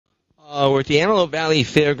We're at the Antelope Valley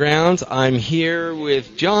Fairgrounds. I'm here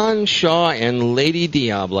with John Shaw and Lady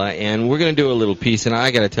Diabla, and we're going to do a little piece, and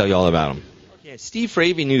I got to tell you all about them. Okay, Steve for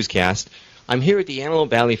AVNewsCast. I'm here at the Antelope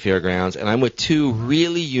Valley Fairgrounds, and I'm with two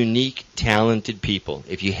really unique, talented people.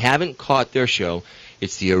 If you haven't caught their show,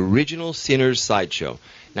 it's the original Synners Sideshow.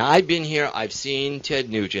 Now, I've been here, I've seen Ted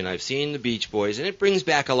Nugent, I've seen the Beach Boys, and it brings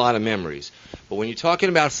back a lot of memories. But when you're talking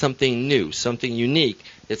about something new, something unique,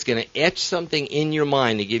 that's going to etch something in your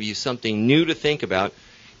mind to give you something new to think about,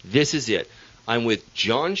 this is it. I'm with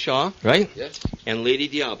John Shaw, right? Yes. And Lady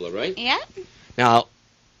Diabla, right? Yeah. Now,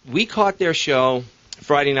 we caught their show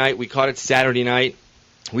Friday night, we caught it Saturday night,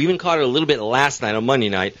 we even caught it a little bit last night on Monday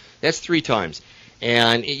night. That's 3 times.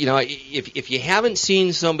 And, you know, if you haven't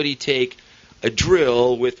seen somebody take a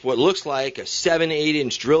drill with what looks like a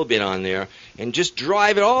 7-8-inch drill bit on there and just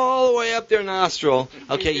drive it all the way up their nostril,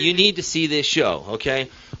 okay, you need to see this show, okay?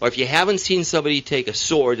 Or if you haven't seen somebody take a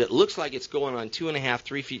sword that looks like it's going on 2.5,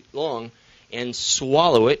 3 feet long and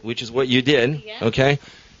swallow it, which is what you did, okay,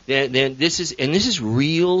 then this is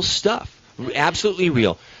real stuff, absolutely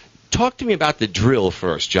real. Talk to me about the drill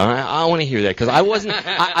first, John. I want to hear that because I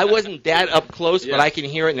wasn't that up close, but I can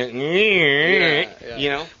hear it. And you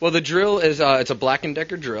know. Well, the drill is it's a Black &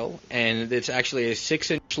 Decker drill, and it's actually a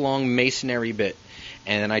 6-inch long masonry bit.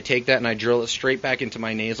 And then I take that and I drill it straight back into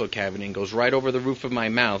my nasal cavity and goes right over the roof of my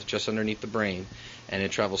mouth, just underneath the brain, and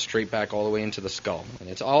it travels straight back all the way into the skull. And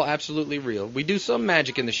it's all absolutely real. We do some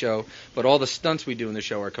magic in the show, but all the stunts we do in the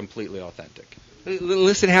show are completely authentic.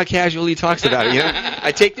 Listen how casually he talks about it. You know,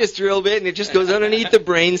 I take this drill bit and it just goes underneath the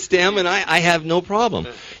brain stem, and I have no problem.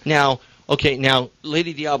 Now,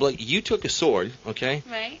 Lady Diabla, you took a sword, okay?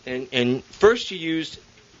 Right. And first you used,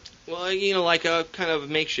 well, you know, like a kind of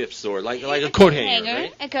makeshift sword, like a coat hanger,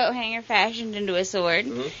 right? A coat hanger fashioned into a sword.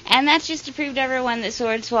 Mm-hmm. And that's just to prove to everyone that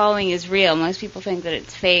sword swallowing is real. Most people think that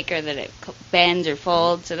it's fake or that it bends or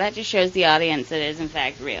folds, so that just shows the audience that it is, in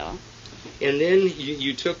fact, real. And then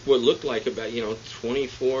you took what looked like about,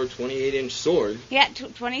 24, 28-inch sword. Yeah,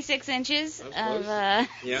 26 inches of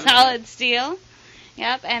solid steel.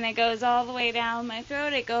 Yep, and it goes all the way down my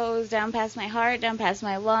throat. It goes down past my heart, down past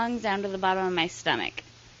my lungs, down to the bottom of my stomach.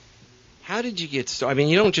 How did you get started? I mean,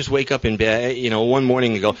 you don't just wake up in bed, one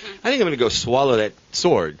morning and go, I think I'm going to go swallow that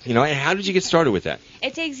sword. How did you get started with that?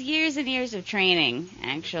 It takes years and years of training,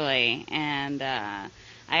 actually, and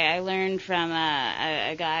I learned from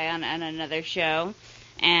a guy on another show,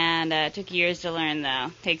 and it took years to learn,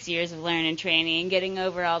 though. Takes years of learning, training, and getting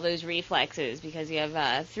over all those reflexes, because you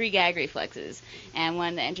have 3 gag reflexes, and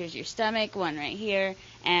one that enters your stomach, one right here,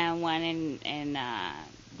 and one in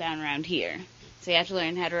down around here. So you have to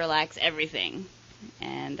learn how to relax everything,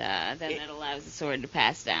 and then that allows the sword to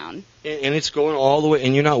pass down. And it's going all the way,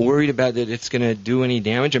 and you're not worried about that it's going to do any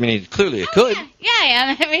damage? I mean, clearly it could. Yeah, I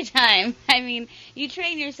am every time. I mean, you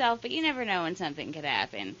train yourself, but you never know when something could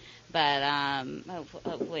happen. But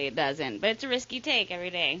hopefully it doesn't. But it's a risk you take every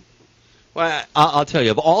day. Well, I'll tell you,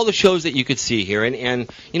 of all the shows that you could see here, and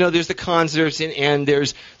there's the concerts, and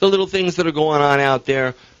there's the little things that are going on out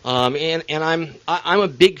there, and I'm a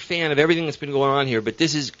big fan of everything that's been going on here, but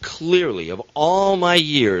this is clearly, of all my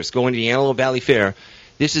years going to the Antelope Valley Fair,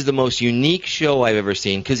 this is the most unique show I've ever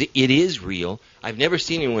seen, because it is real. I've never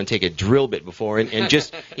seen anyone take a drill bit before and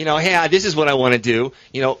just, hey, this is what I want to do,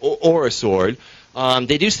 or a sword.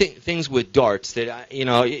 They do things with darts that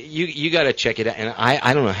you got to check it out, and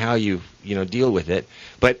I don't know how you deal with it,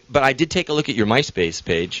 but I did take a look at your MySpace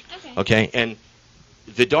page, okay, and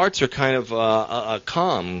the darts are kind of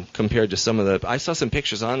calm compared to some of the. I saw some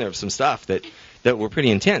pictures on there of some stuff that were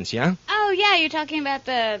pretty intense, yeah. Oh yeah, you're talking about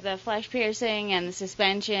the flesh piercing and the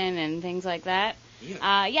suspension and things like that.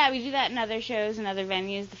 Yeah, we do that in other shows and other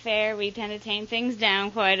venues. The fair, we tend to tame things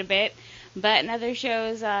down quite a bit. But in other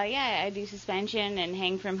shows, I do suspension and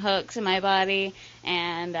hang from hooks in my body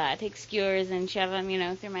and take skewers and shove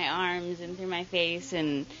them, through my arms and through my face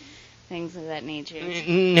and things of that nature.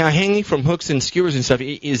 Now, hanging from hooks and skewers and stuff,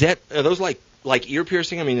 are those like ear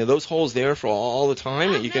piercing? I mean, are those holes there for all the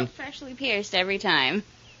time that you can? Freshly pierced every time.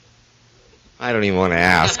 I don't even want to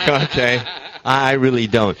ask. Okay, I really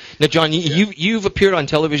don't. Now, John, you've appeared on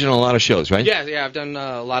television on a lot of shows, right? Yeah. I've done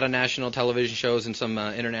a lot of national television shows and some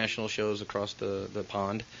international shows across the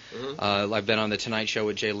pond. Mm-hmm. I've been on the Tonight Show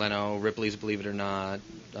with Jay Leno, Ripley's Believe It or Not,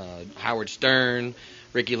 Howard Stern,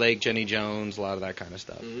 Ricky Lake, Jenny Jones, a lot of that kind of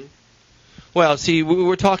stuff. Mm-hmm. Well, see,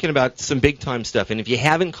 we're talking about some big-time stuff, and if you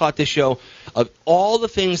haven't caught this show, of all the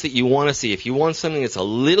things that you want to see. If you want something that's a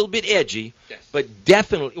little bit edgy, Yes. but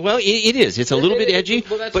definitely, well, it is. It's a little bit edgy,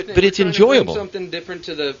 Well, that's but the thing. it's We're trying to enjoyable. bring something different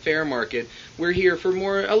to the fair market. We're here for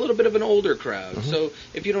a little bit of an older crowd. Mm-hmm. So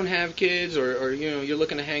if you don't have kids, or you're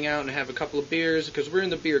looking to hang out and have a couple of beers, because we're in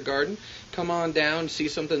the beer garden, come on down, see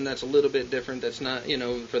something that's a little bit different. That's not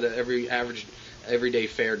for the everyday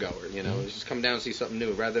fair goer. Just come down and see something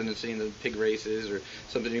new rather than seeing the pig races or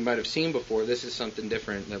something you might have seen before. This is something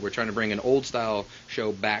different that we're trying to bring an old style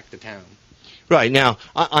show back to town. Right. Now,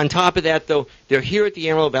 on top of that, though, they're here at the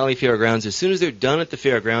Antelope Valley Fairgrounds. As soon as they're done at the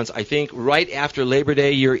fairgrounds, I think right after Labor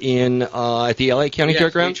Day, you're in at the L.A. County Yes,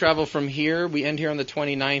 Fairgrounds? we travel from here. We end here on the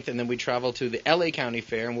 29th, and then we travel to the L.A. County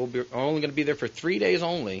Fair, and we're only going to be there for 3 days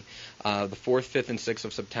only, the 4th, 5th, and 6th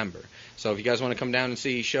of September. So if you guys want to come down and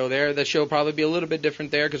see a show there, that show will probably be a little bit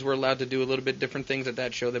different there because we're allowed to do a little bit different things at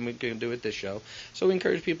that show than we can do at this show. So we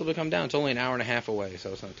encourage people to come down. It's only an hour and a half away,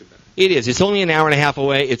 so it's not too bad. It is. It's only an hour and a half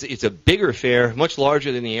away. It's a bigger fair, much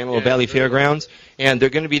larger than the Antelope Valley Fairgrounds, and they're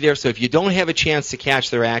going to be there. So if you don't have a chance to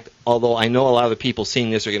catch their act, although I know a lot of the people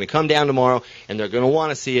seeing this are going to come down tomorrow and they're going to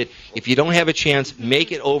want to see it, if you don't have a chance,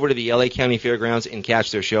 make it over to the L.A. County Fairgrounds and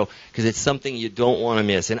catch their show because it's something you don't want to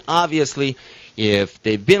miss. And obviously, if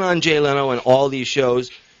they've been on Jay Leno and all these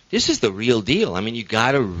shows, this is the real deal. I mean, you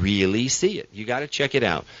got to really see it. You got to check it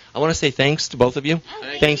out. I want to say thanks to both of you.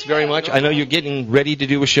 Thanks very much. I know you're getting ready to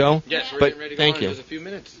do a show. Yes, we're but getting ready to go thank on you. in just a few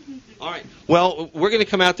minutes. All right. Well, we're going to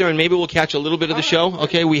come out there and maybe we'll catch a little bit of the show.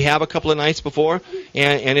 Okay, we have a couple of nights before,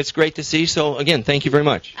 and it's great to see. So, again, thank you very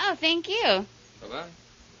much. Oh, thank you.